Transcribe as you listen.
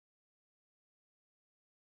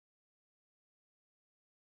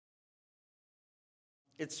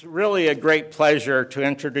It's really a great pleasure to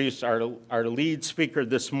introduce our lead speaker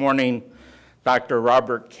this morning, Dr.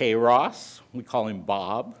 Robert K. Ross. We call him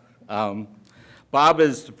Bob. Bob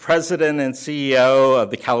is the president and CEO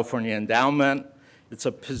of the California Endowment. It's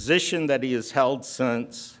a position that he has held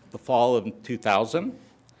since the fall of 2000.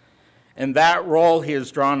 In that role, he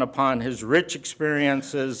has drawn upon his rich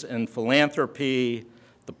experiences in philanthropy,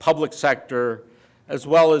 the public sector, as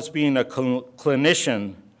well as being a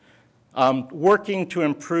clinician, working to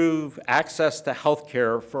improve access to health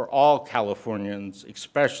care for all Californians,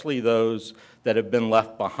 especially those that have been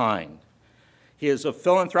left behind. He is a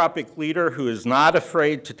philanthropic leader who is not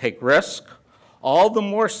afraid to take risk, all the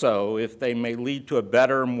more so if they may lead to a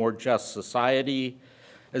better, more just society,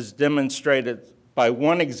 as demonstrated by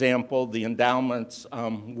one example, the endowment's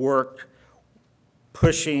work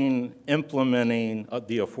pushing, implementing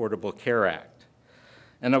the Affordable Care Act.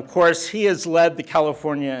 And of course, he has led the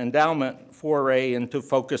California Endowment foray into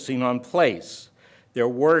focusing on place, their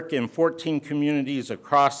work in 14 communities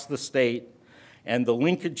across the state, and the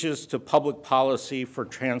linkages to public policy for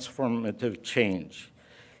transformative change.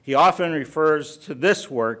 He often refers to this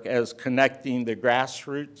work as connecting the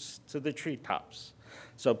grassroots to the treetops.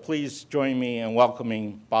 So please join me in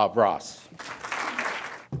welcoming Bob Ross.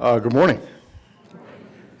 Good morning.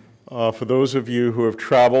 For those of you who have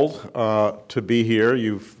traveled to be here,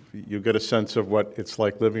 you get a sense of what it's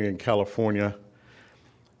like living in California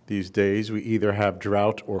these days. We either have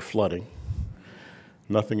drought or flooding,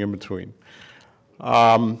 nothing in between.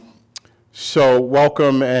 So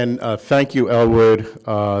welcome and thank you,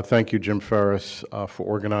 Elwood. Thank you, Jim Ferris, for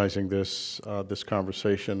organizing this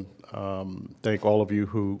conversation. Thank all of you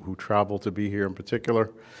who traveled to be here in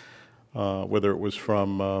particular, whether it was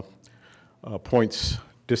from points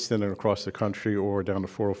distant and across the country or down the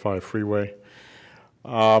 405 freeway.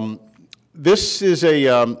 This is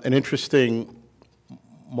an interesting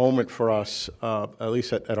moment for us, at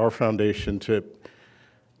least at our foundation, to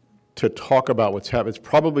talk about what's happened. It's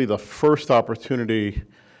probably the first opportunity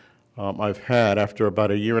I've had after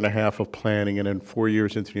about a year and a half of planning and then 4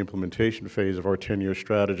 years into the implementation phase of our 10-year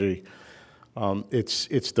strategy.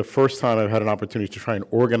 It's the first time I've had an opportunity to try and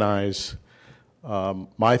organize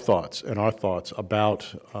my thoughts and our thoughts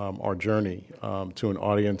about our journey to an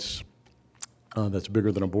audience that's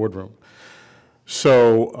bigger than a boardroom.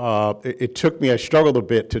 So it took me, I struggled a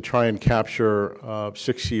bit to try and capture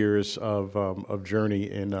 6 years of journey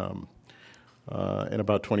in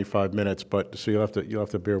about 25 minutes, but so you'll have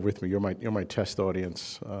to bear with me. You're my test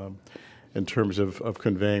audience in terms of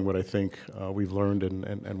conveying what I think we've learned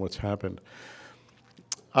and what's happened.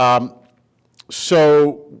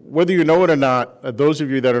 So whether you know it or not, those of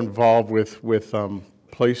you that are involved with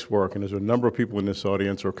place work, and there's a number of people in this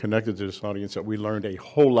audience or connected to this audience that we learned a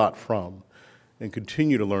whole lot from and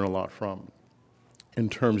continue to learn a lot from in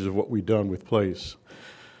terms of what we've done with place.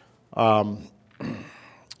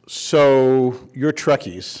 So you're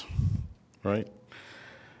Trekkies, right?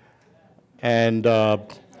 And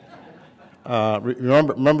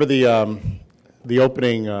remember the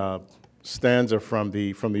opening stanza from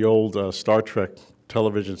the old Star Trek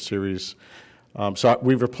television series. So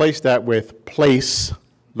we've replaced that with Place,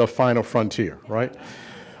 the Final Frontier, right?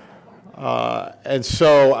 And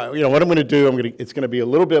so, what I'm going to do, it's going to be a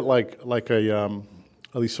little bit like a,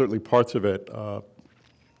 at least certainly parts of it,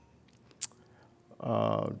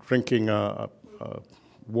 drinking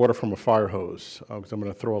water from a fire hose, because I'm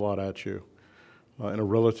going to throw a lot at you in a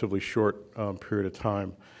relatively short period of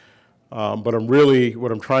time. But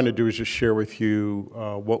what I'm trying to do is just share with you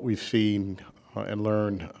what we've seen and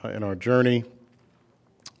learned in our journey.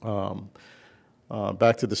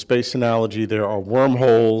 Back to the space analogy, there are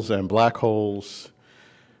wormholes and black holes,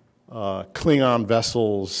 Klingon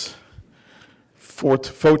vessels,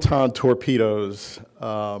 photon torpedoes.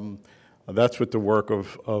 That's what the work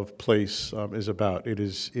of place is about. It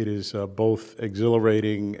is both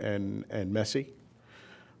exhilarating and messy.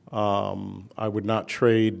 I would not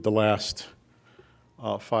trade the last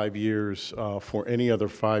 5 years for any other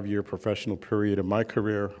 5-year professional period in my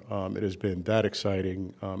career. It has been that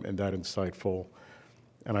exciting and that insightful,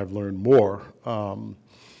 and I've learned more in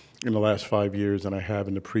the last 5 years than I have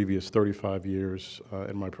in the previous 35 years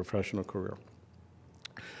in my professional career.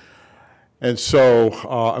 And so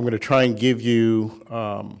I'm going to try and give you,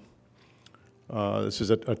 it's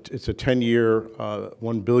a 10-year,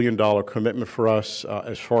 $1 billion commitment for us.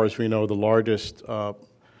 As far as we know, the largest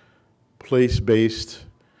place-based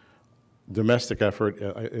domestic effort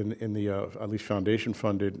in the at least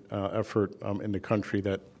foundation-funded effort in the country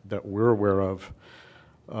that we're aware of.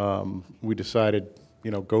 We decided,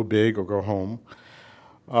 go big or go home.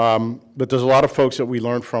 But there's a lot of folks that we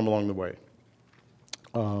learned from along the way.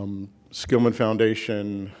 Skillman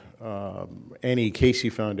Foundation, Annie Casey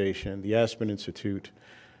Foundation, the Aspen Institute,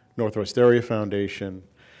 Northwest Area Foundation,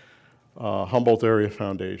 Humboldt Area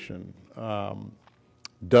Foundation,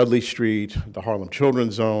 Dudley Street, the Harlem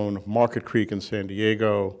Children's Zone, Market Creek in San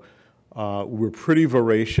Diego. We're pretty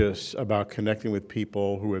voracious about connecting with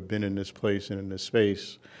people who have been in this place and in this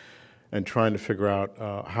space and trying to figure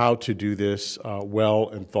out how to do this well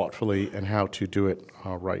and thoughtfully and how to do it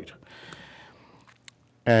right.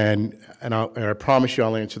 And I promise you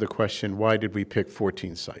I'll answer the question, why did we pick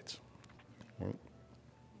 14 sites?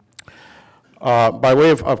 By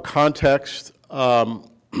way of context,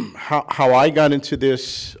 how I got into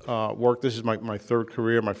this work, this is my third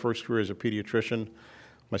career. My first career as a pediatrician,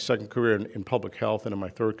 my second career in public health, and in my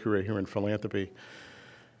third career here in philanthropy.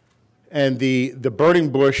 And the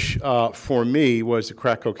burning bush for me was the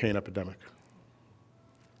crack cocaine epidemic.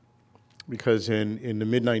 Because in the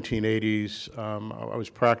mid-1980s, I was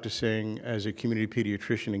practicing as a community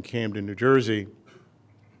pediatrician in Camden, New Jersey.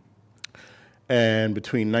 And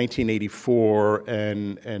between 1984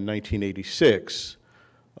 and 1986,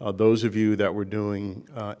 those of you that were doing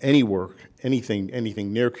any work,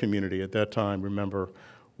 anything near community at that time, remember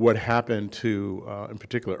what happened to, in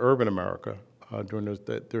particular, urban America during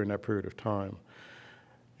that period of time.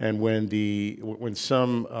 And when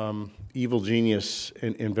some evil genius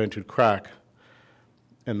invented crack,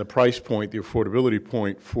 and the price point, the affordability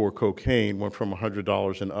point for cocaine went from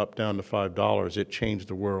 $100 and up down to $5, it changed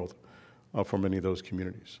the world for many of those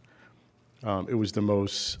communities. It was the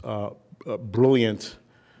most brilliant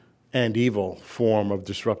and evil form of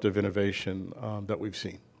disruptive innovation that we've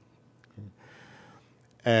seen.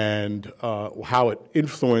 And how it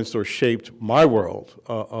influenced or shaped my world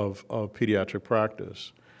of pediatric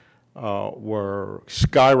practice were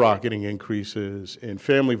skyrocketing increases in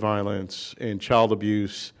family violence, in child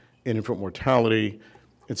abuse, in infant mortality,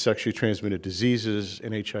 in sexually transmitted diseases,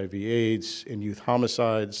 in HIV/AIDS, in youth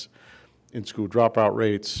homicides, in school dropout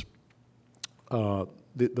rates.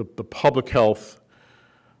 The public health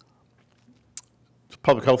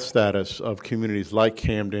status of communities like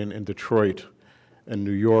Camden and Detroit and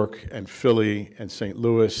New York and Philly and St.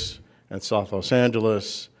 Louis and South Los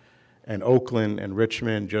Angeles and Oakland and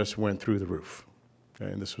Richmond just went through the roof.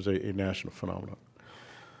 Okay? And this was a national phenomenon.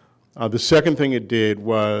 The second thing it did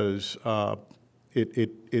was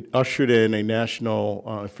it ushered in a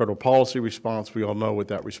national federal policy response. We all know what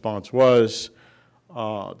that response was.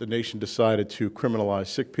 The nation decided to criminalize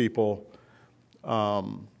sick people.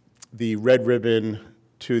 The red ribbon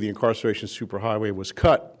to the incarceration superhighway was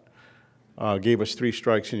cut, gave us 3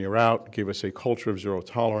 strikes and you're out, gave us a culture of zero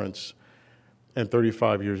tolerance, and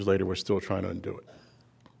 35 years later, we're still trying to undo it.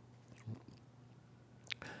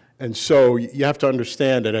 And so you have to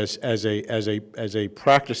understand that as a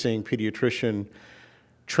practicing pediatrician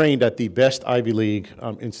trained at the best Ivy League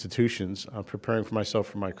institutions, preparing for myself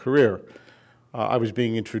for my career, I was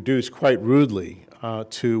being introduced quite rudely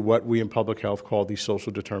to what we in public health call the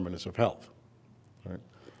social determinants of health. Right?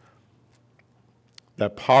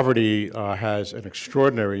 That poverty has an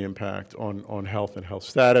extraordinary impact on health and health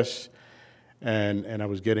status, and I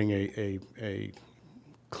was getting a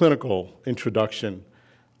clinical introduction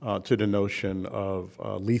to the notion of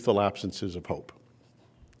lethal absences of hope.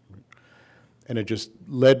 And it just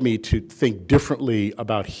led me to think differently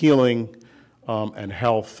about healing and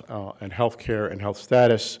health and healthcare and health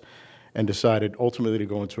status, and decided ultimately to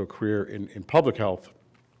go into a career in public health,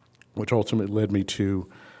 which ultimately led me to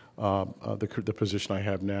the position I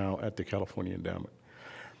have now at the California Endowment.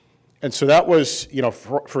 And so that was,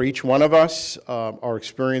 for each one of us, our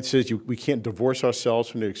experiences. We can't divorce ourselves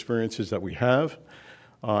from the experiences that we have.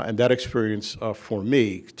 And that experience for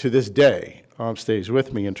me, to this day, stays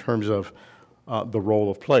with me in terms of the role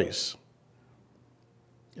of place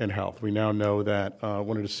in health. We now know that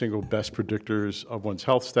one of the single best predictors of one's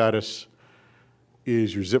health status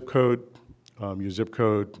is your zip code. Your zip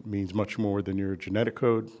code means much more than your genetic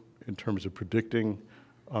code in terms of predicting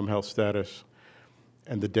health status.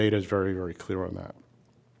 And the data is very, very clear on that.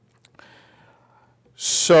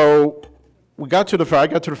 So I got to the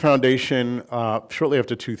foundation shortly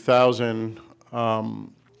after 2000.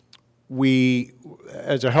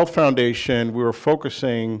 As a health foundation, we were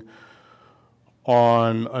focusing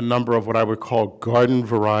on a number of what I would call garden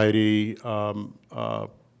variety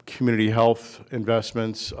community health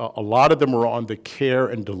investments. A lot of them were on the care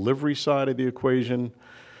and delivery side of the equation.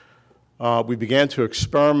 We began to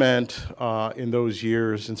experiment in those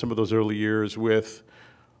years, in some of those early years, with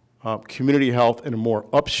community health in a more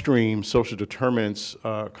upstream social determinants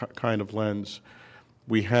kind of lens,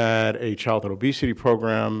 We had a childhood obesity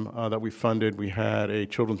program that we funded. We had a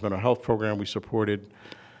children's mental health program we supported.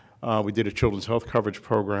 We did a children's health coverage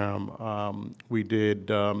program. We did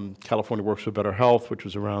California Works for Better Health, which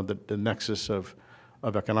was around the nexus of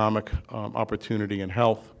economic opportunity and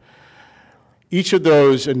health. Each of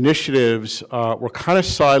those initiatives were kind of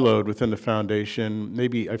siloed within the foundation,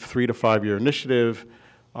 maybe a 3 to 5 year initiative.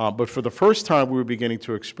 But for the first time, we were beginning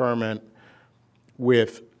to experiment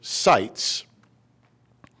with sites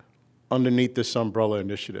underneath this umbrella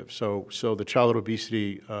initiative. So the childhood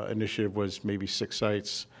obesity initiative was maybe 6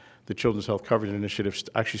 sites. The children's health coverage initiative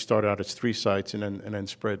actually started out as 3 sites and then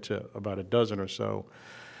spread to about a dozen or so.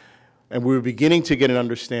 And we were beginning to get an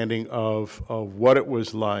understanding of what it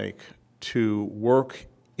was like to work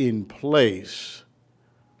in place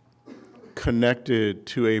connected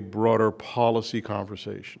to a broader policy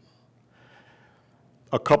conversation.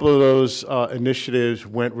 A couple of those initiatives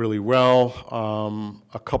went really well.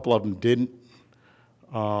 A couple of them didn't.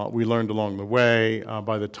 We learned along the way.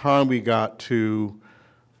 By the time we got to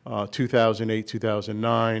 2008,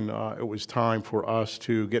 2009, it was time for us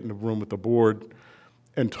to get in a room with the board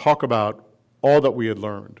and talk about all that we had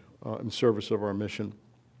learned in service of our mission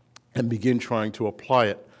and begin trying to apply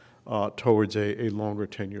it towards a longer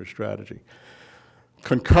 10-year strategy.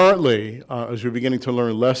 Concurrently, as we're beginning to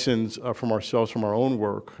learn lessons from ourselves, from our own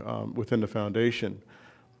work within the foundation,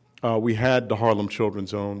 we had the Harlem Children's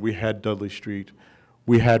Zone, we had Dudley Street,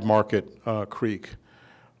 we had Market Creek.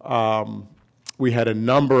 We had a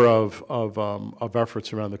number of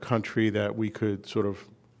efforts around the country that we could sort of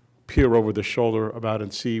peer over the shoulder about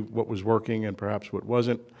and see what was working and perhaps what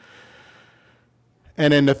wasn't.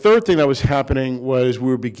 And then the third thing that was happening was we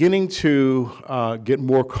were beginning to get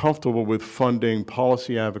more comfortable with funding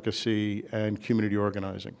policy advocacy and community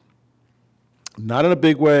organizing. Not in a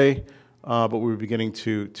big way, but we were beginning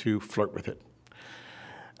to flirt with it.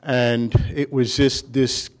 And it was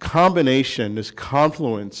this combination, this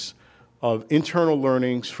confluence of internal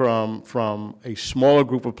learnings from a smaller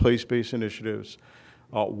group of place-based initiatives,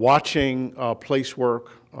 watching place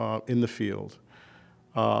work in the field,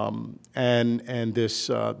 and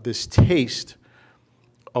this taste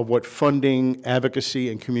of what funding, advocacy,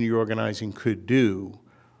 and community organizing could do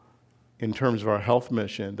in terms of our health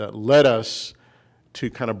mission that led us to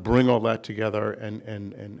kind of bring all that together,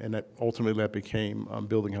 and that ultimately that became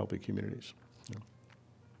building healthy communities.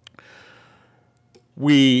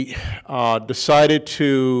 We decided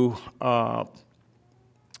to, well,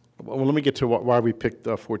 let me get to why we picked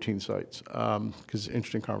 14 sites, because it's an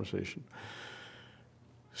interesting conversation.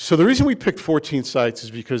 So the reason we picked 14 sites is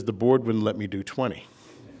because the board wouldn't let me do 20.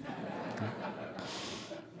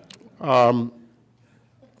 I'm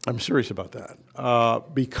serious about that.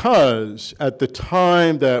 Because at the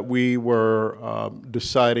time that we were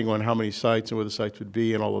deciding on how many sites and where the sites would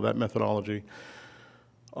be and all of that methodology,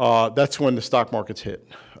 that's when the stock markets hit.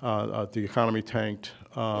 The economy tanked.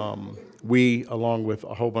 We, along with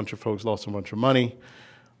a whole bunch of folks, lost a bunch of money.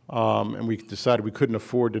 And we decided we couldn't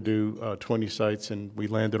afford to do 20 sites, and we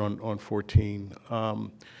landed on 14.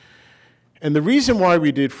 And the reason why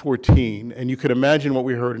we did 14, and you could imagine what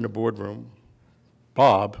we heard in the boardroom,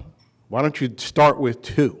 Bob, why don't you start with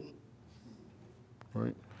 2?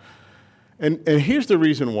 Right? And here's the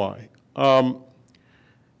reason why.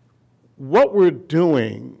 What we're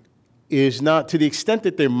doing is not, to the extent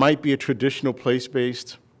that there might be a traditional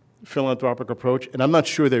place-based philanthropic approach, and I'm not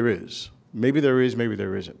sure there is. Maybe there is, maybe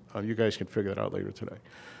there isn't. You guys can figure that out later today.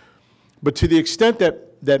 But to the extent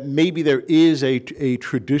that maybe there is a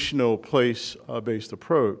traditional place-based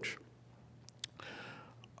approach,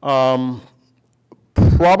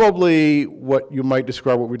 probably what you might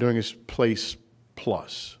describe what we're doing is place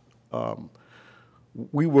plus.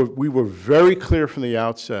 We were very clear from the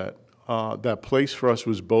outset that place for us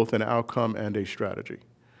was both an outcome and a strategy.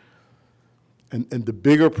 And the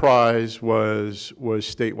bigger prize was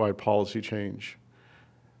statewide policy change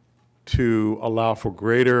to allow for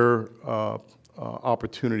greater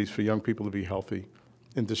opportunities for young people to be healthy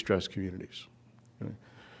in distressed communities. Okay?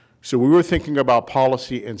 So we were thinking about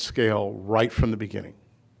policy and scale right from the beginning.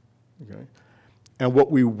 Okay? And what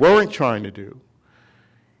we weren't trying to do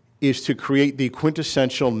is to create the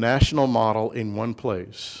quintessential national model in one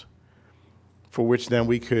place for which then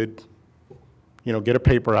we could get a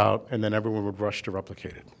paper out, and then everyone would rush to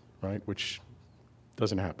replicate it, right? Which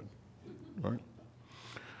doesn't happen, right?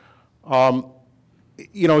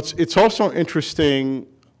 It's also interesting,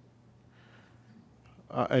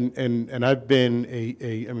 and I've been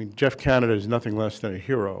I mean, Jeff Canada is nothing less than a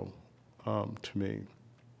hero to me.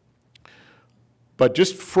 But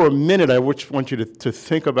just for a minute, I just want you to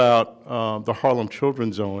think about the Harlem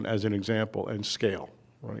Children's Zone as an example and scale,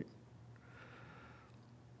 right?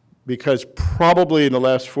 Because probably in the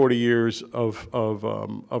last 40 years of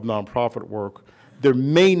nonprofit work, there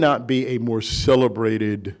may not be a more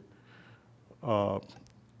celebrated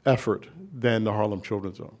effort than the Harlem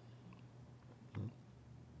Children's Zone.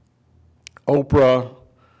 Oprah,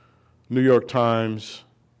 New York Times,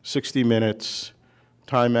 60 Minutes,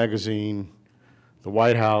 Time Magazine, the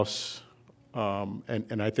White House,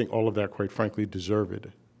 and I think all of that, quite frankly, deserve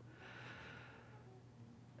it.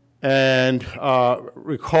 And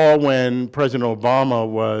recall when President Obama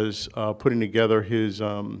was putting together his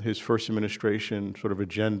first administration sort of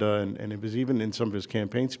agenda, and it was even in some of his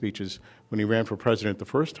campaign speeches when he ran for president the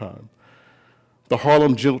first time, the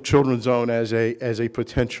Harlem Children's Zone as a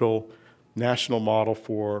potential national model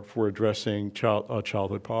for addressing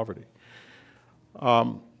childhood poverty.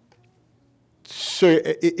 So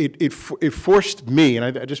it forced me,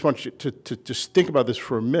 and I just want you to just think about this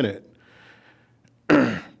for a minute.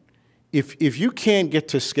 If you can't get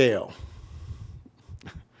to scale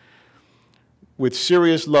with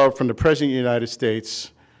serious love from the President of the United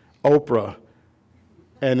States, Oprah,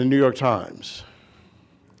 and the New York Times,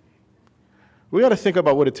 we got to think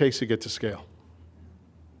about what it takes to get to scale,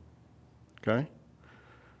 okay?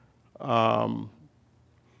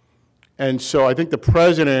 And so I think the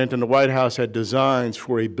President and the White House had designs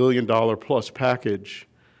for a $1 billion+ package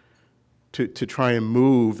to try and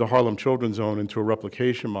move the Harlem Children's Zone into a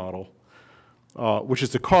replication model, which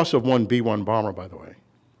is the cost of one B-1 bomber, by the way.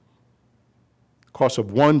 The cost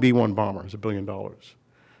of one B-1 bomber is $1 billion.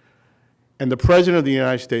 And the President of the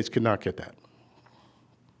United States could not get that.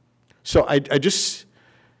 So I just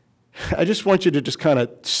want you to just kind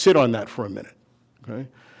of sit on that for a minute, okay?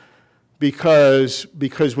 Because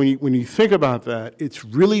when you think about that, it's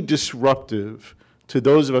really disruptive to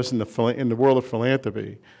those of us in the world of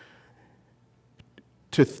philanthropy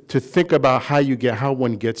to think about how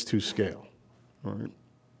one gets to scale. Right.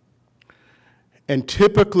 And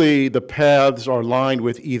typically, the paths are lined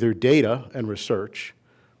with either data and research.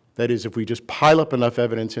 That is, if we just pile up enough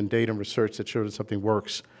evidence and data and research that shows that something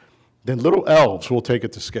works, then little elves will take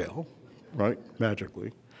it to scale, right,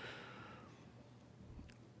 magically.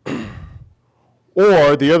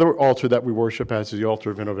 Or the other altar that we worship as is the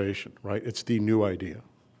altar of innovation, right? It's the new idea.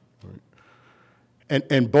 Right?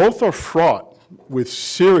 And both are fraught with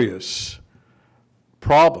serious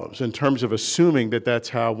problems in terms of assuming that that's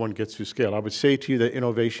how one gets to scale. I would say to you that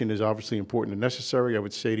innovation is obviously important and necessary. I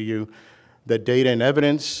would say to you that data and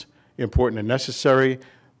evidence, important and necessary.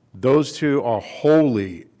 Those two are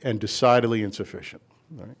wholly and decidedly insufficient.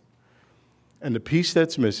 Right? And the piece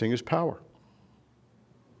that's missing is power.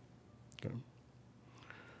 Okay.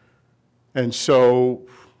 And so,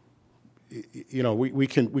 you know, we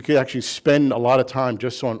could actually spend a lot of time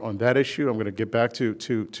just on that issue. I'm going to get back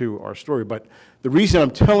to our story. But the reason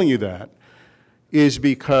I'm telling you that is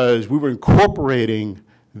because we were incorporating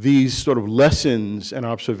these sort of lessons and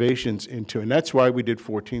observations into, and that's why we did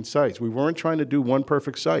 14 sites. We weren't trying to do one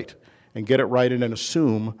perfect site and get it right and then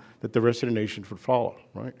assume that the rest of the nation would follow,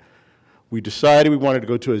 right? We decided we wanted to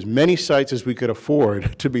go to as many sites as we could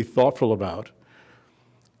afford to be thoughtful about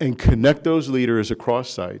and connect those leaders across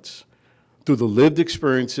sites through the lived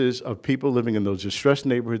experiences of people living in those distressed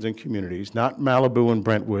neighborhoods and communities, not Malibu and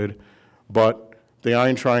Brentwood, but the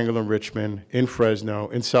Iron Triangle in Richmond, in Fresno,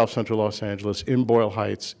 in South Central Los Angeles, in Boyle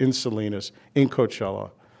Heights, in Salinas, in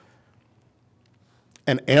Coachella,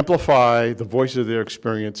 and amplify the voices of their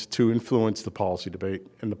experience to influence the policy debate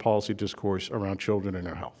and the policy discourse around children and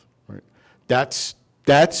their health. Right? That's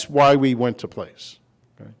why we went to place.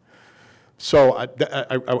 Okay? So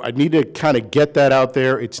I need to kind of get that out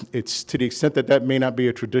there. It's to the extent that that may not be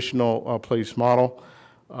a traditional place model.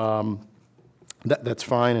 That's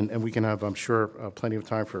fine, and we can have, I'm sure, plenty of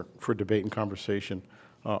time for debate and conversation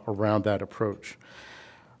around that approach.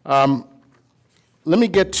 Let me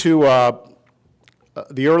get to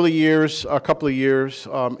the early years, a couple of years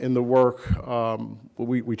in the work.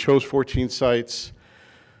 We chose 14 sites.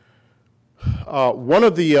 One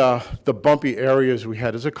of the bumpy areas we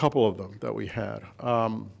had, there's a couple of them that we had.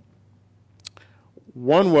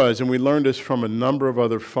 One was, and we learned this from a number of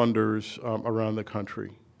other funders around the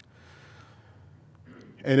country,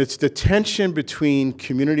 and it's the tension between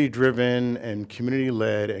community-driven and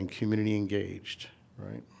community-led and community-engaged,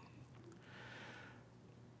 right?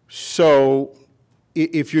 So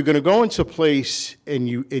if you're going to go into place and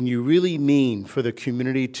you really mean for the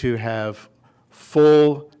community to have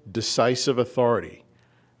full, decisive authority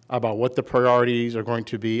about what the priorities are going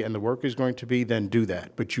to be and the work is going to be, then do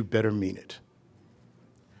that, but you better mean it.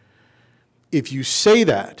 if you say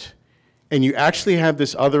that and you actually have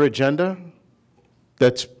this other agenda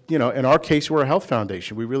that's, you know, in our case, we're a health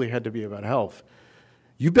foundation. We really had to be about health.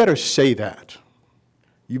 You better say that.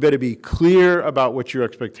 You better be clear about what your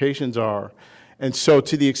expectations are. And so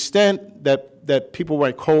to the extent that people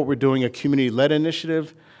might call what we're doing a community-led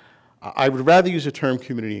initiative, I would rather use the term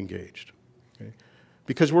community engaged, okay?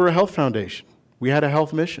 Because we're a health foundation. We had a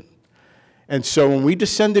health mission. And so when we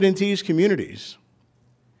descended into these communities,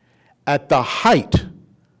 at the height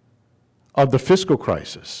of the fiscal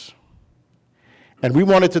crisis, and we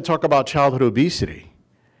wanted to talk about childhood obesity,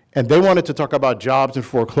 and they wanted to talk about jobs and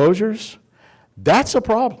foreclosures, that's a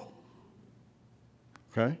problem,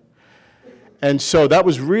 okay? And so that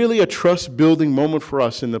was really a trust-building moment for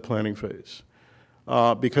us in the planning phase,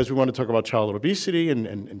 because we wanted to talk about childhood obesity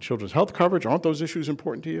and children's health coverage. Aren't those issues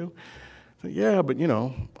important to you? So, yeah, but, you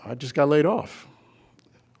know, I just got laid off.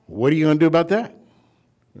 What are you going to do about that?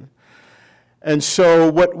 And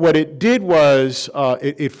so what it did was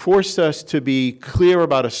it forced us to be clear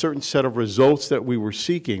about a certain set of results that we were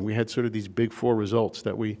seeking. We had sort of these big four results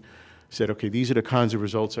that we said, okay, these are the kinds of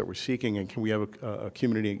results that we're seeking, and can we have a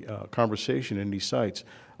community conversation in these sites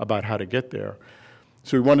about how to get there?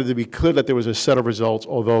 So we wanted to be clear that there was a set of results,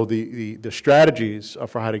 although the strategies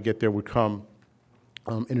for how to get there would come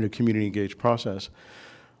in a community engaged process.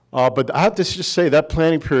 But I have to just say that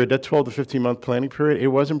planning period, that 12 to 15-month planning period, it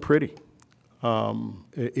wasn't pretty.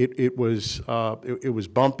 It was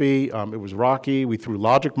bumpy, it was rocky. We threw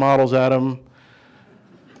logic models at them.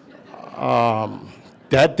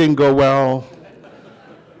 That didn't go well.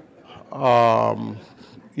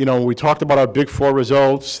 You know, when we talked about our big four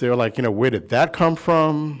results, they were like, you know, where did that come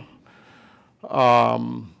from?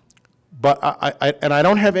 But I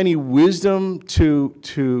don't have any wisdom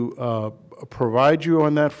to provide you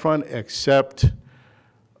on that front except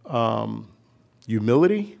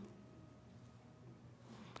humility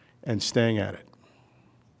and staying at it,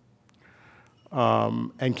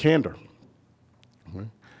 and candor.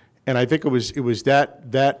 And I think it was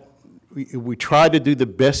that we tried to do the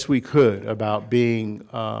best we could about being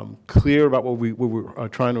clear about what we were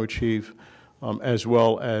trying to achieve, as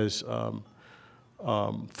well as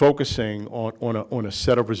focusing on a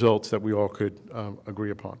set of results that we all could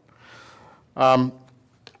agree upon.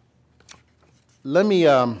 Let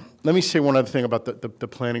me say one other thing about the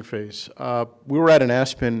planning phase. We were at an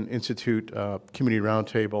Aspen Institute community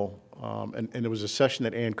roundtable, and there was a session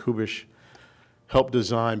that Ann Kubish helped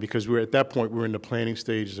design, because at that point we were in the planning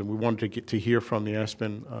stages, and we wanted to get to hear from the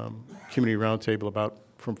Aspen community roundtable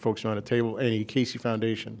from folks around the table, Annie Casey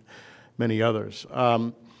Foundation, many others.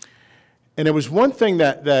 And there was one thing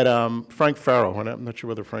that Frank Farrow, and I'm not sure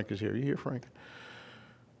whether Frank is here. Are you here, Frank?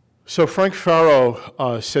 So Frank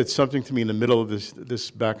Farrow said something to me in the middle of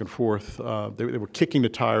this back and forth. They were kicking the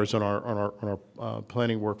tires on our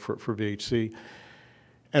planning work for VHC.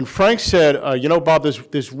 And Frank said, you know, Bob,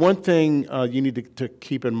 there's one thing you need to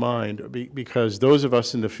keep in mind, because those of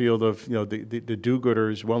us in the field of, you know, the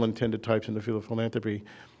do-gooders, well-intended types in the field of philanthropy,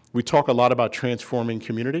 we talk a lot about transforming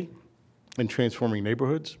community and transforming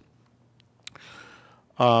neighborhoods.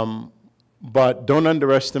 But don't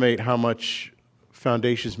underestimate how much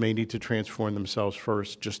foundations may need to transform themselves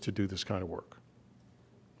first just to do this kind of work.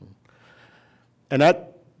 And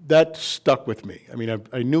that stuck with me. I mean,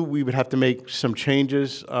 I knew we would have to make some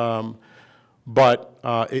changes, but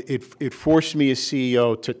it forced me as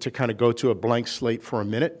CEO to kind of go to a blank slate for a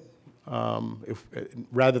minute,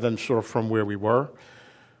 rather than sort of from where we were.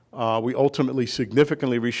 We ultimately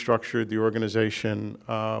significantly restructured the organization.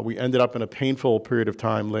 We ended up in a painful period of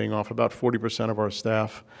time laying off about 40% of our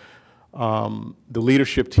staff. The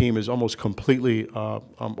leadership team is almost completely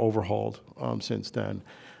overhauled since then.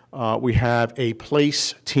 We have a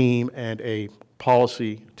place team and a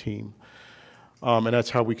policy team, and that's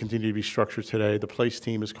how we continue to be structured today. The place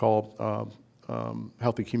team is called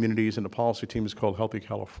Healthy Communities, and the policy team is called Healthy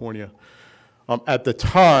California. At the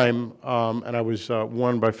time, and I was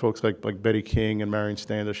warned by folks like Betty King and Marion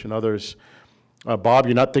Standish and others, Bob,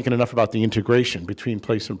 you're not thinking enough about the integration between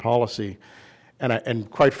place and policy. And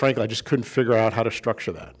quite frankly, I just couldn't figure out how to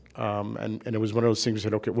structure that. And it was one of those things that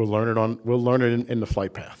said, okay, we'll learn it in the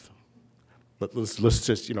flight path. Let's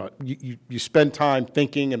just, you know, you spend time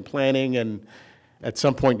thinking and planning, and at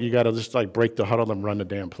some point you got to just like break the huddle and run the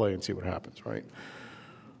damn play and see what happens, right?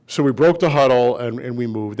 So we broke the huddle and we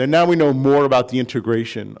moved, and now we know more about the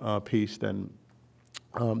integration piece than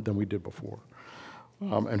we did before.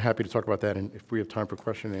 And happy to talk about that, and if we have time for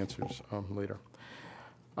question and answers later.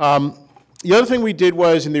 The other thing we did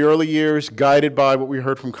was, in the early years, guided by what we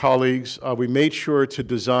heard from colleagues, we made sure to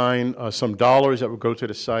design some dollars that would go to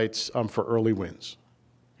the sites for early wins.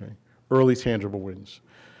 Okay? early tangible wins.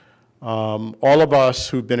 All of us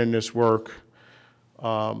who've been in this work,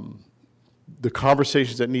 the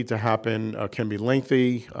conversations that need to happen can be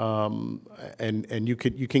lengthy, and you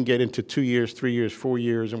can get into 2 years, 3 years, 4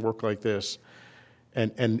 years and work like this,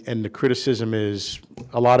 and the criticism is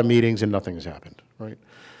a lot of meetings and nothing has happened, right?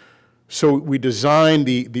 So we designed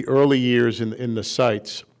the early years in the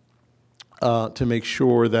sites to make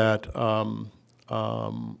sure that,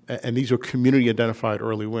 and these are community-identified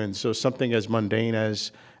early wins, so something as mundane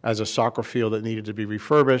as a soccer field that needed to be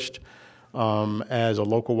refurbished, as a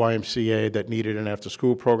local YMCA that needed an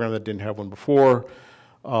after-school program that didn't have one before,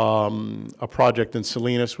 a project in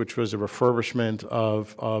Salinas, which was a refurbishment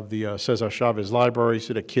of the Cesar Chavez Library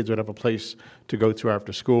so that kids would have a place to go to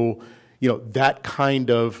after school. You know, that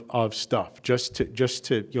kind of stuff, just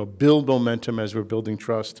to build momentum as we're building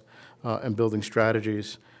trust and building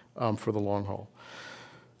strategies for the long haul.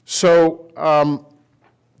 So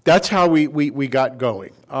that's how we got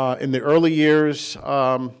going. In the early years, we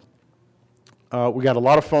got a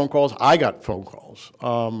lot of phone calls. I got phone calls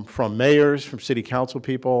from mayors, from city council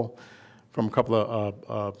people, from a couple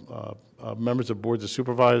of members of boards of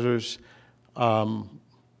supervisors.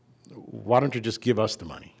 Why don't you just give us the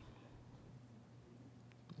money?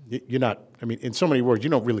 You're not, I mean, in so many words, you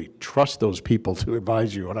don't really trust those people to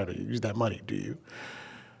advise you on how to use that money, do you?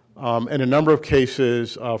 In a number of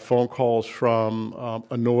cases, phone calls from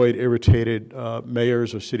annoyed, irritated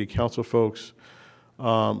mayors or city council folks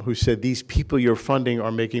who said, these people you're funding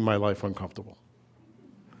are making my life uncomfortable.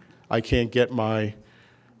 I can't get my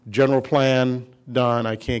general plan done.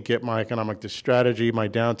 I can't get my economic strategy, my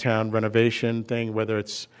downtown renovation thing, whether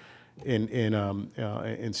it's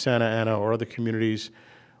in Santa Ana or other communities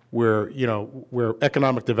where, where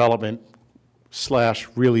economic development /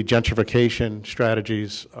 really gentrification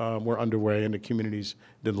strategies were underway and the communities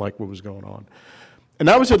didn't like what was going on. And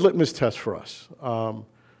that was a litmus test for us. To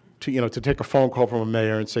take a phone call from a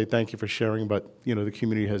mayor and say, thank you for sharing, but, the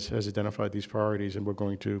community has identified these priorities and we're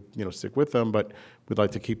going to, stick with them, but we'd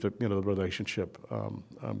like to keep the, the relationship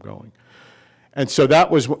going. And so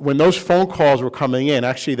that was, when those phone calls were coming in,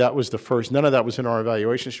 actually that was the first, none of that was in our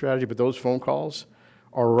evaluation strategy, but those phone calls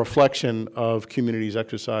are a reflection of communities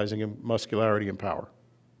exercising in muscularity and power,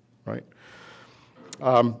 right?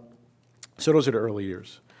 So those are the early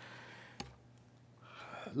years.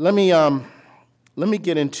 Let me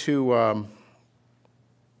get into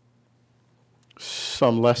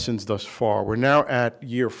some lessons thus far. We're now at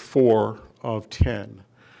year 4 of 10.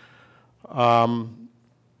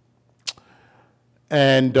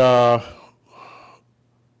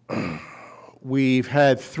 We've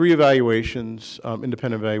had 3 evaluations,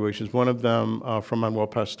 independent evaluations, one of them from Manuel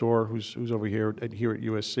Pastor, who's over here at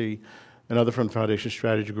USC, another from the Foundation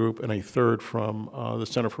Strategy Group, and a third from the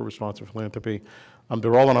Center for Responsive Philanthropy.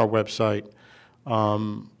 They're all on our website.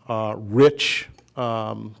 Rich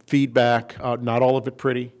feedback, not all of it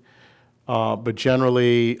pretty, but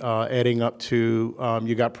generally adding up to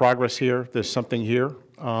you got progress here, there's something here,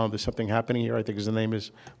 there's something happening here, I think was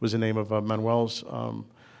the name of Manuel's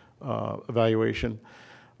evaluation.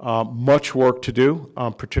 Much work to do,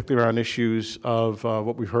 particularly around issues of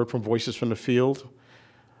what we've heard from voices from the field,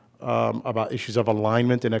 about issues of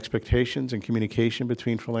alignment and expectations and communication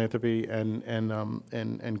between philanthropy and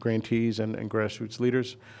grantees and grassroots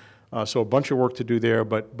leaders. So a bunch of work to do there,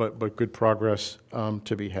 but good progress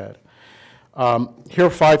to be had. Here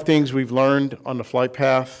are 5 things we've learned on the flight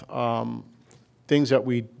path, things that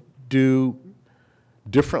we do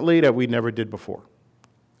differently that we never did before,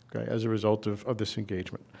 okay, as a result of this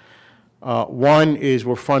engagement. One is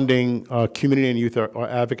we're funding community and youth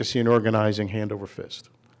advocacy and organizing hand over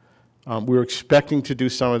fist. We were expecting to do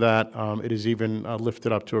some of that. It is even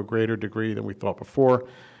lifted up to a greater degree than we thought before,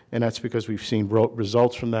 and that's because we've seen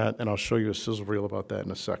results from that, and I'll show you a sizzle reel about that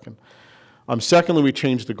in a second. Secondly, we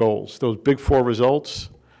changed the goals. Those big 4 results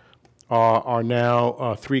are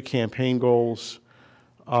now 3 campaign goals.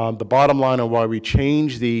 The bottom line on why we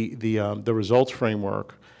changed the results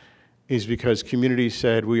framework is because communities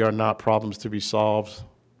said we are not problems to be solved.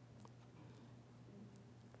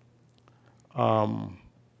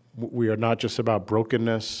 We are not just about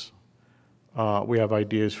brokenness. We have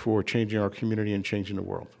ideas for changing our community and changing the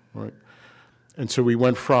world, right? And so we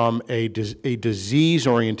went from a disease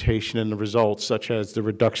orientation in the results, such as the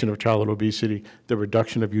reduction of childhood obesity, the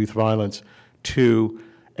reduction of youth violence, to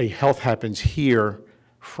a health happens here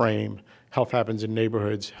frame. Health happens in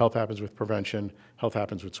neighborhoods, health happens with prevention, health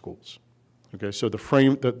happens with schools. Okay, so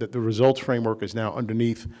the results framework is now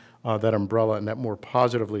underneath that umbrella and that more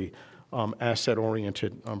positively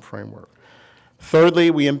asset-oriented framework.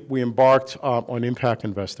 Thirdly, we embarked on impact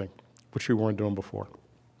investing, which we weren't doing before.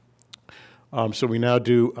 So we now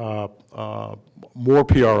do more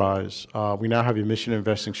PRIs. We now have a mission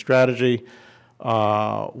investing strategy.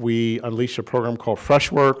 We unleashed a program called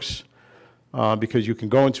FreshWorks because you can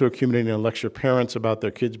go into a community and lecture parents about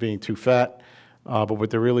their kids being too fat, but what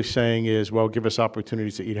they're really saying is, well, give us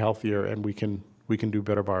opportunities to eat healthier and we can do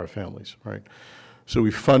better by our families, right? So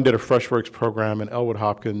we funded a FreshWorks program in Elwood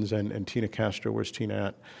Hopkins, and Tina Castro, where's Tina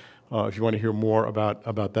at? If you want to hear more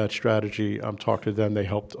about that strategy, talk to them. They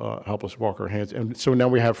helped help us walk our hands. And so now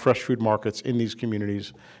we have fresh food markets in these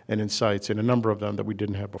communities and in sites, and a number of them that we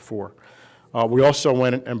didn't have before. We also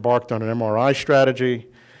went and embarked on an MRI strategy,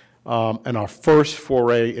 and our first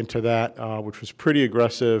foray into that, which was pretty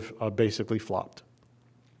aggressive, basically flopped.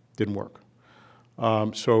 Didn't work.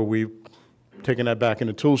 So we've taken that back in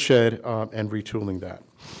the tool shed and retooling that.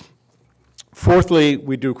 Fourthly,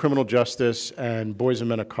 we do criminal justice and boys and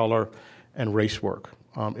men of color and race work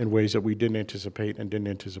in ways that we didn't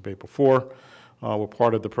anticipate before. We're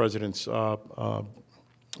part of the President's My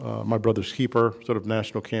Brother's Keeper sort of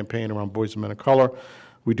national campaign around boys and men of color.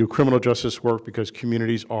 We do criminal justice work because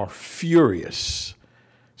communities are furious,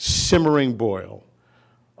 simmering boil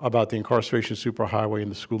about the incarceration superhighway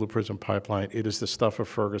and the school to prison pipeline. It is the stuff of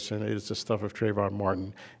Ferguson, it is the stuff of Trayvon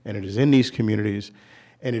Martin, and it is in these communities.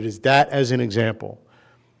 And it is that as an example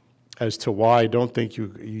as to why I don't think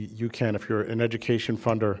you can, if you're an education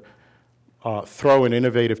funder, throw an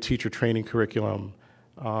innovative teacher training curriculum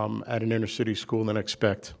at an inner city school and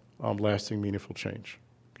expect lasting, meaningful change,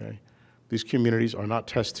 okay? These communities are not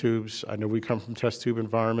test tubes. I know we come from test tube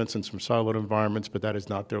environments and some siloed environments, but that is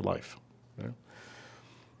not their life, okay?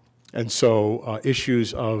 And so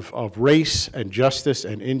issues of race and justice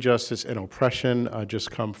and injustice and oppression just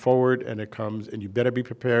come forward, and it comes, and you better be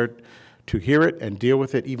prepared to hear it and deal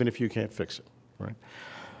with it, even if you can't fix it, right?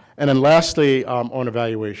 And then lastly, on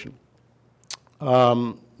evaluation.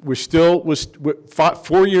 We're still,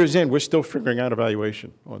 4 years in, we're still figuring out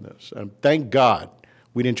evaluation on this. And thank God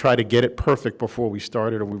we didn't try to get it perfect before we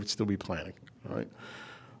started, or we would still be planning, right?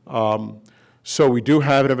 So we do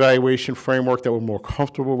have an evaluation framework that we're more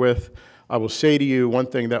comfortable with. I will say to you, one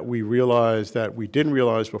thing that we realized that we didn't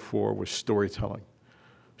realize before was storytelling.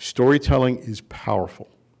 Storytelling is powerful,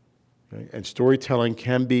 okay? And storytelling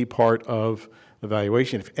can be part of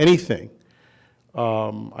evaluation. If anything,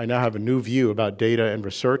 I now have a new view about data and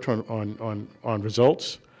research on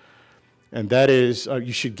results, and that is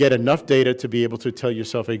you should get enough data to be able to tell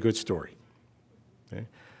yourself a good story, okay?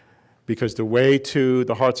 Because the way to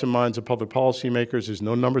the hearts and minds of public policymakers is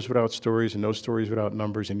no numbers without stories and no stories without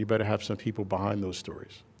numbers, and you better have some people behind those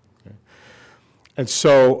stories, okay? And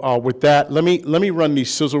so with that, let me run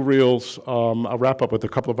these sizzle reels. I'll wrap up with a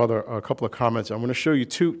couple of comments. I'm going to show you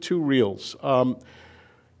two reels.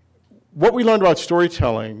 What we learned about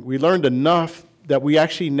storytelling, we learned enough that we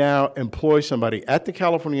actually now employ somebody at the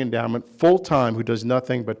California Endowment full-time who does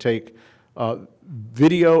nothing but take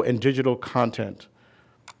video and digital content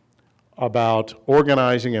about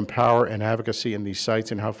organizing and power and advocacy in these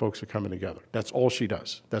sites and how folks are coming together. That's all she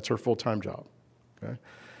does. That's her full-time job, okay?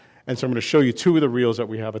 And so I'm going to show you two of the reels that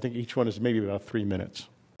we have. I think each one is maybe about 3 minutes.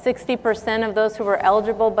 60% of those who were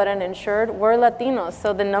eligible but uninsured were Latinos,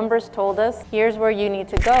 so the numbers told us, here's where you need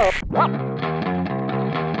to go.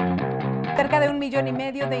 Cerca de 1,5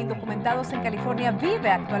 millones de indocumentados en California vive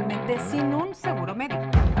actualmente sin un seguro médico.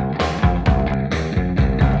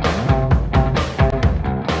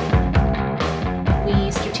 We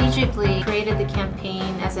strategically created the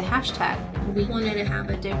campaign as a hashtag. We wanted to have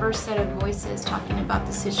a diverse set of voices talking about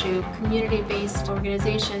this issue, community-based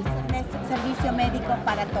organizations. Servicio médico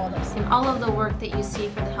para todos. In all of the work that you see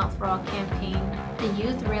for the Health for All campaign, the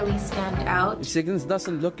youth really stand out. Cigna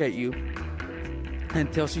doesn't look at you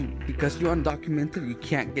and tells you because you're undocumented, you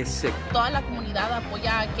can't get sick. Toda la comunidad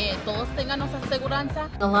apoya a que todos tengan nuestra seguranza.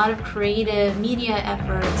 A lot of creative media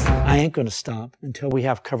efforts. I ain't going to stop until we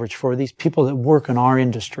have coverage for these people that work in our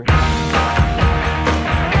industry.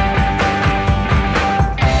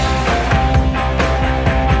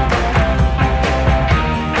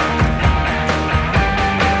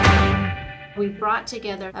 We brought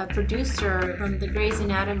together a producer from the Grey's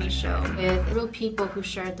Anatomy show with real people who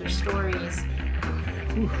shared their stories.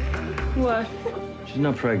 What? She's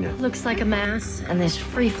not pregnant. Looks like a mass, and there's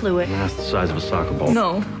free fluid. Mass the size of a soccer ball.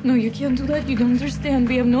 No, you can't do that. You don't understand.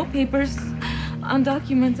 We have no papers,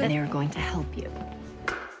 undocumented. They are going to help you.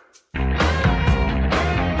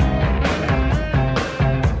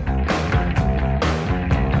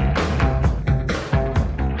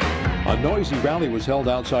 A noisy rally was held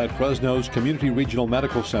outside Fresno's Community Regional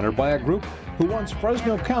Medical Center by a group who wants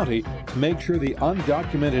Fresno County to make sure the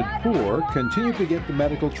undocumented poor continue to get the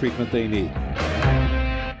medical treatment they need.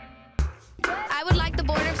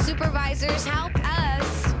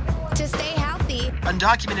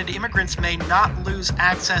 undocumented immigrants may not lose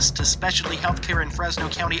access to specialty health care in Fresno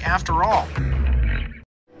County after all.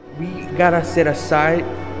 We gotta set aside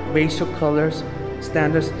racial colors,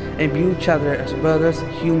 standards, and view each other as brothers,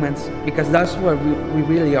 humans, because that's what we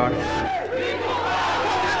really are.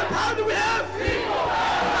 How do we have? People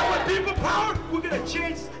power! With people power, we're gonna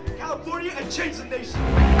change California and change the nation.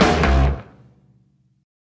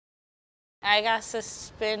 I got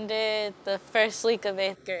suspended the first week of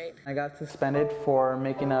 8th grade. I got suspended for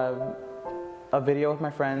making a video with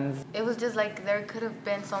my friends. It was just like there could have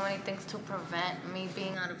been so many things to prevent me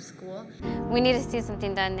being out of school. We need to see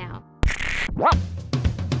something done now.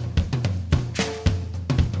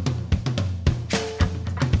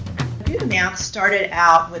 Math started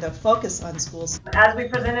out with a focus on schools. As we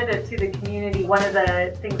presented it to the community, one of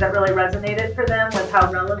the things that really resonated for them was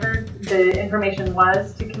how relevant the information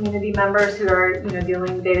was to community members who are,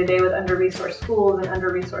 dealing day to day with under-resourced schools and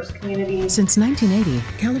under-resourced communities. Since 1980,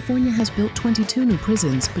 California has built 22 new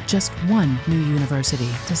prisons, but just one new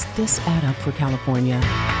university. Does this add up for California?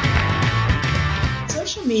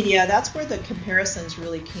 Social media, that's where the comparisons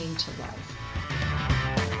really came to life.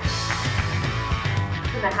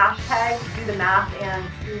 The hashtag do the math and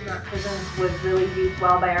schools not prisons was really used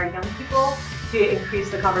well by our young people to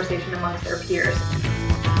increase the conversation amongst their peers.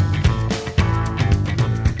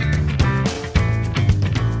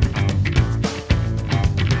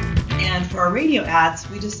 And for our radio ads,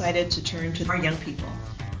 we decided to turn to our young people.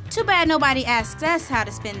 Too bad nobody asks us how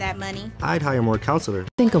to spend that money. I'd hire more counselors.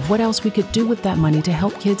 Think of what else we could do with that money to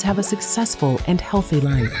help kids have a successful and healthy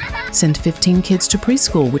life. Send 15 kids to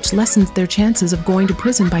preschool, which lessens their chances of going to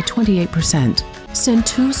prison by 28%. Send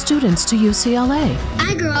 2 students to UCLA.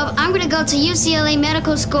 I grew up, I'm going to go to UCLA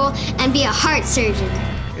Medical School and be a heart surgeon.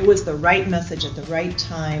 It was the right message at the right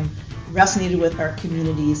time, resonated with our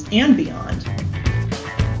communities and beyond.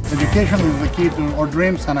 Education is the key to our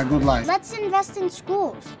dreams and a good life. Let's invest in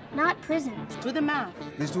schools, not prisons. Do the math.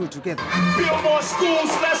 Let's do it together. Build more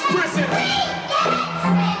schools, less prison.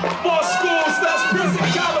 More schools, less prison,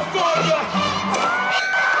 California.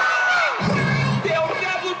 They'll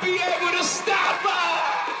never be able to stop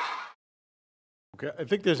us. Okay, I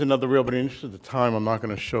think there's another reel, but in the interest of the time, I'm not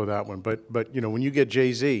going to show that one. But when you get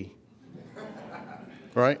Jay-Z,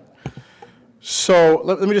 right? So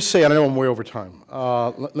let me just say, and I know I'm way over time.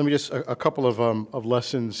 Let me just a couple of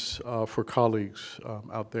lessons for colleagues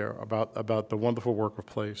out there about the wonderful work of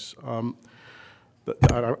Place. I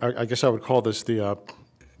guess I would call this the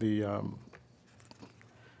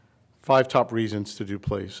 5 top reasons to do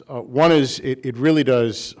Place. One is it really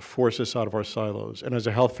does force us out of our silos, and as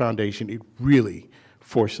a health foundation, it really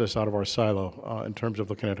forced us out of our silo in terms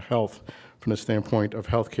of looking at health from the standpoint of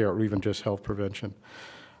healthcare or even just health prevention.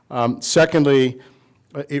 Secondly,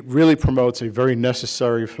 it really promotes a very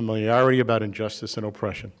necessary familiarity about injustice and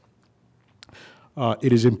oppression.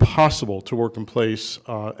 It is impossible to work in place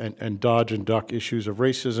and dodge and duck issues of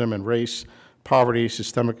racism and race, poverty,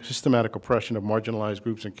 systematic oppression of marginalized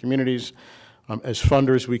groups and communities. As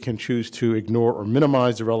funders, we can choose to ignore or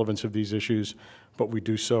minimize the relevance of these issues, but we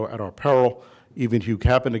do so at our peril. Even if you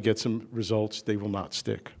happen to get some results, they will not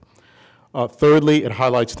stick. Thirdly, it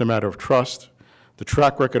highlights the matter of trust. The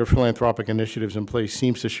track record of philanthropic initiatives in Place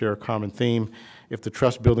seems to share a common theme. If the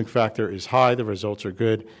trust building factor is high, the results are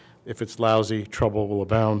good. If it's lousy, trouble will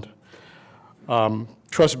abound.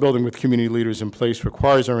 Trust building with community leaders in Place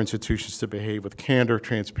requires our institutions to behave with candor,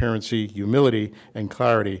 transparency, humility, and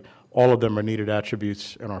clarity. All of them are needed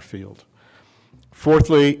attributes in our field.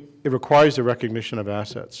 Fourthly, it requires the recognition of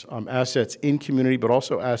assets. Assets in community, but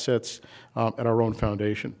also assets at our own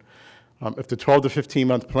foundation. If the 12 to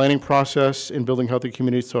 15-month planning process in building healthy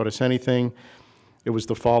communities taught us anything, it was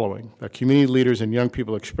the following: that community leaders and young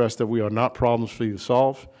people expressed that we are not problems for you to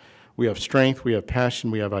solve. We have strength, we have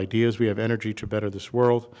passion, we have ideas, we have energy to better this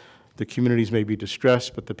world. The communities may be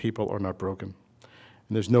distressed, but the people are not broken.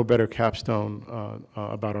 And there's no better capstone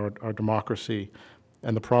about our democracy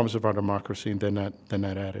and the promise of our democracy than that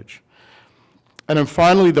adage. And then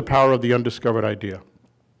finally, the power of the undiscovered idea.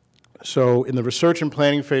 So in the research and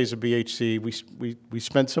planning phase of BHC, we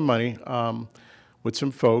spent some money with some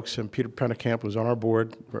folks, and Peter Pennekamp was on our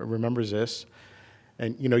board, remembers this.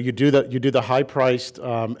 And you do the high-priced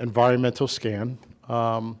environmental scan,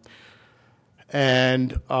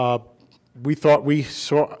 and we thought we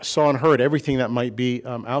saw and heard everything that might be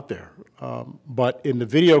out there. But in the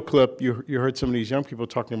video clip, you heard some of these young people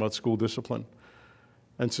talking about school discipline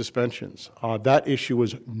and suspensions. That issue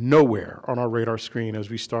was nowhere on our radar screen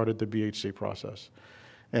as we started the BHC process.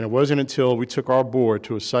 And it wasn't until we took our board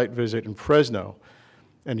to a site visit in Fresno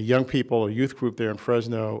And the young people, a youth group there in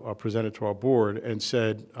Fresno, presented to our board and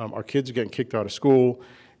said, our kids are getting kicked out of school.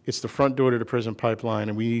 It's the front door to the prison pipeline,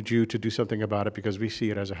 and we need you to do something about it because we see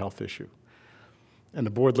it as a health issue. And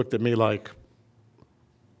the board looked at me like,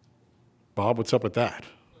 Bob, what's up with that?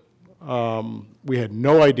 We had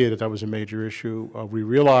no idea that that was a major issue. We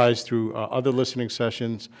realized through other listening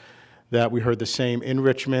sessions that we heard the same in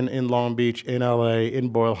Richmond, in Long Beach, in LA, in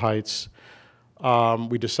Boyle Heights.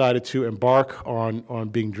 We decided to embark on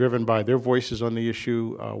being driven by their voices on the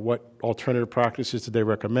issue. What alternative practices did they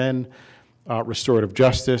recommend? Restorative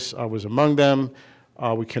justice was among them.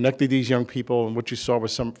 We connected these young people, and what you saw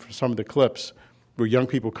was some of the clips were young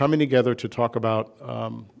people coming together to talk about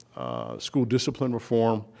school discipline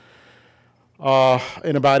reform.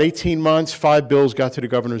 In about 18 months, 9 bills got to the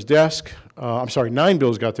governor's desk.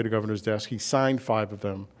 He signed 5 of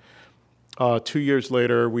them. 2 years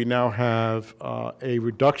later, we now have a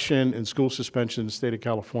reduction in school suspension in the state of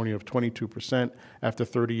California of 22% after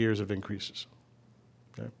 30 years of increases.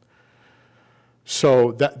 Okay?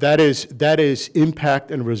 So that is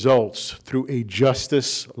impact and results through a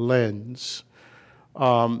justice lens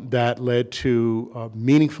that led to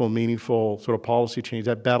meaningful sort of policy change.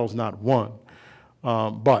 That battle's not won,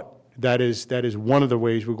 but that is one of the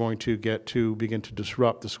ways we're going to begin to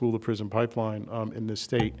disrupt the school-to-prison pipeline in this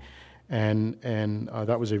state. And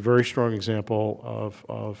that was a very strong example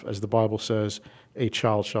of, as the Bible says, a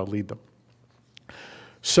child shall lead them.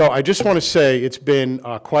 So I just want to say it's been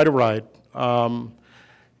quite a ride.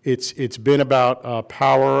 It's been about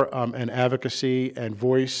power and advocacy and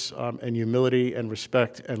voice and humility and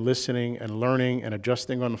respect and listening and learning and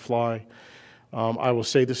adjusting on the fly. I will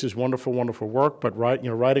say this is wonderful, wonderful work, but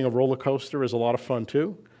riding a roller coaster is a lot of fun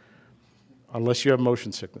too, unless you have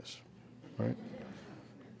motion sickness, right?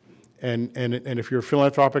 And if you're a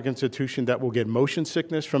philanthropic institution that will get motion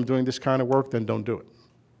sickness from doing this kind of work, then don't do it.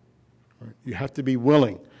 Right? You have to be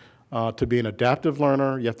willing to be an adaptive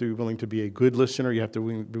learner. You have to be willing to be a good listener. You have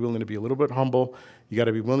to be willing to be a little bit humble. You got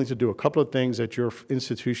to be willing to do a couple of things that your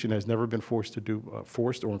institution has never been forced to do,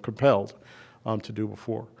 forced or compelled to do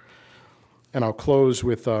before. And I'll close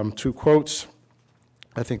with 2 quotes.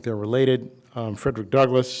 I think they're related. Frederick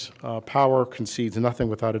Douglass, power concedes nothing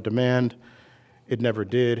without a demand. It never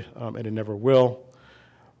did, and it never will.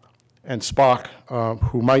 And Spock,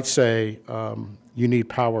 who might say, you need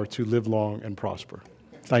power to live long and prosper.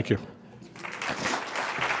 Thank you.